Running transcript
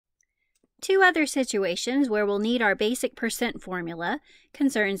Two other situations where we'll need our basic percent formula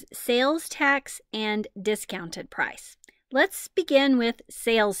concerns sales tax and discounted price. Let's begin with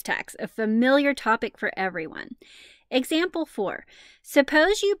sales tax, a familiar topic for everyone. Example 4.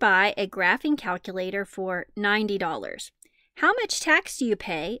 Suppose you buy a graphing calculator for $90. How much tax do you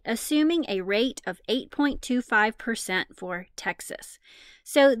pay, assuming a rate of 8.25% for Texas?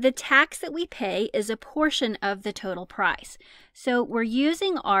 So the tax that we pay is a portion of the total price. So we're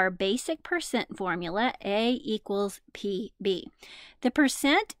using our basic percent formula, A equals PB. The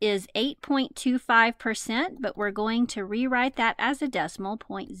percent is 8.25%, but we're going to rewrite that as a decimal,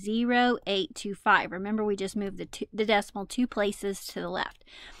 0.0825. Remember, we just moved the decimal 2 places to the left.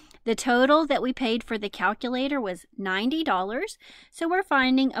 The total that we paid for the calculator was $90, so we're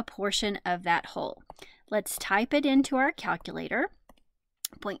finding a portion of that whole. Let's type it into our calculator.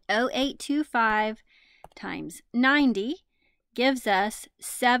 0.0825 times 90 gives us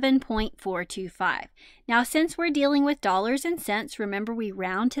 7.425. Now, since we're dealing with dollars and cents, remember we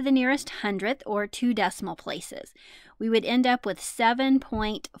round to the nearest hundredth or 2 decimal places. We would end up with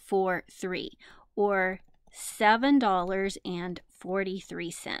 7.43 or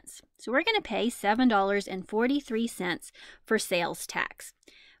 $7.43. So we're going to pay $7.43 for sales tax.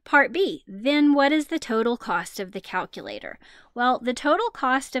 Part B, then what is the total cost of the calculator? Well, the total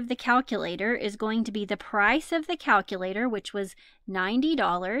cost of the calculator is going to be the price of the calculator, which was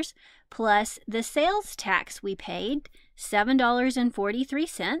 $90, plus the sales tax we paid,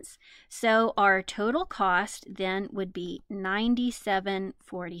 $7.43. So our total cost then would be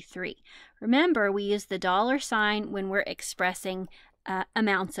 $97.43. Remember, we use the dollar sign when we're expressing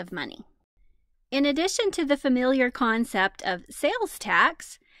amounts of money. In addition to the familiar concept of sales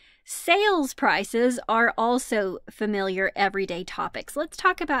tax, sales prices are also familiar everyday topics. Let's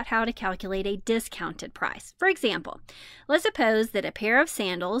talk about how to calculate a discounted price. For example, let's suppose that a pair of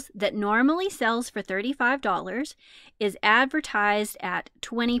sandals that normally sells for $35 is advertised at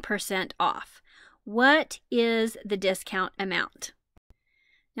 20% off. What is the discount amount?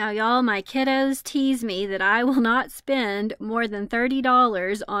 Now, y'all, my kiddos tease me that I will not spend more than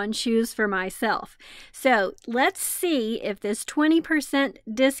 $30 on shoes for myself. So let's see if this 20%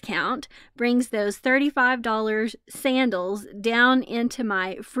 discount brings those $35 sandals down into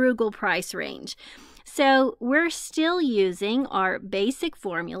my frugal price range. So we're still using our basic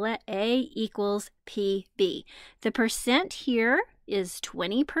formula, A equals PB. The percent here is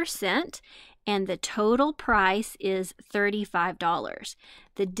 20%. And the total price is $35.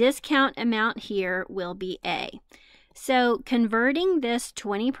 The discount amount here will be A. So converting this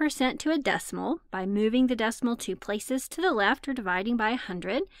 20% to a decimal by moving the decimal 2 places to the left or dividing by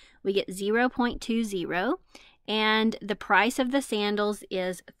 100, we get 0.20, and the price of the sandals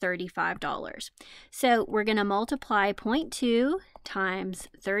is $35. So we're going to multiply 0.2 times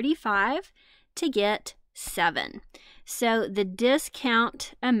 35 to get 7. So the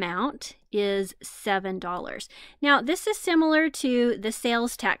discount amount is $7. Now, this is similar to the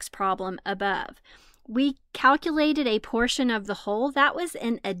sales tax problem above. We calculated a portion of the whole. That was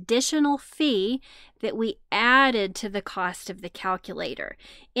an additional fee that we added to the cost of the calculator.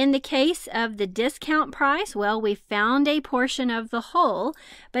 In the case of the discount price, well, we found a portion of the whole,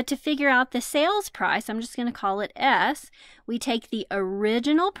 but to figure out the sales price, I'm just going to call it S, we take the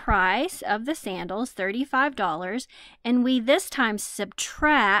original price of the sandals, $35, and we this time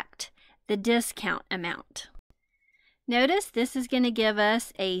subtract the discount amount. Notice this is going to give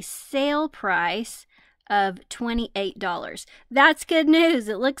us a sale price of $28. That's good news.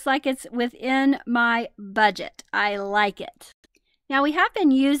 It looks like it's within my budget. I like it. Now, we have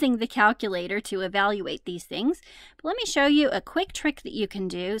been using the calculator to evaluate these things, but let me show you a quick trick that you can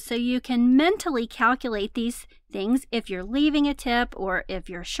do so you can mentally calculate these things if you're leaving a tip or if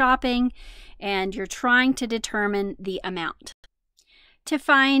you're shopping and you're trying to determine the amount. To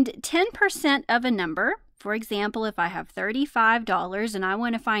find 10% of a number, for example, if I have $35 and I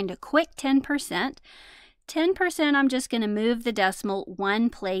want to find a quick 10%, I'm just going to move the decimal 1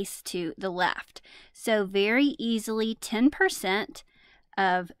 place to the left. So very easily, 10%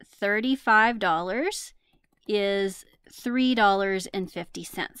 of $35 is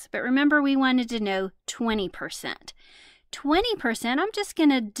 $3.50. But remember, we wanted to know 20%. 20%, I'm just going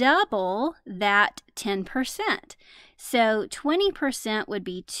to double that 10%. So 20% would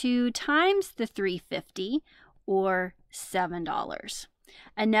be 2 times the $3.50 or $7.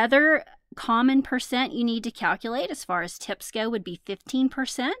 Another common percent you need to calculate as far as tips go would be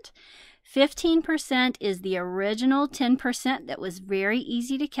 15%. 15% is the original 10% that was very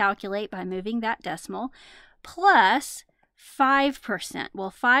easy to calculate by moving that decimal, plus 5%.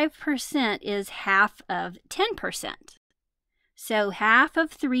 Well, 5% is half of 10%. So half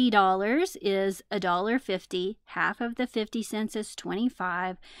of $3 is $1.50. Half of the 50 cents is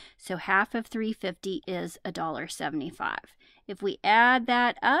 25. So half of $3.50 is $1.75. If we add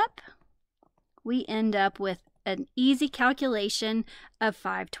that up, we end up with an easy calculation of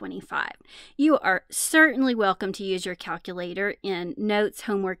 $5.25. You are certainly welcome to use your calculator in notes,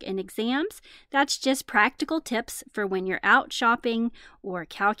 homework, and exams. That's just practical tips for when you're out shopping or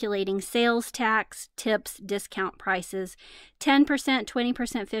calculating sales tax, tips, discount prices. 10%, 20%,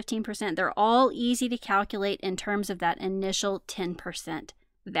 15%, they're all easy to calculate in terms of that initial 10%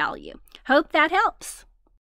 value. Hope that helps.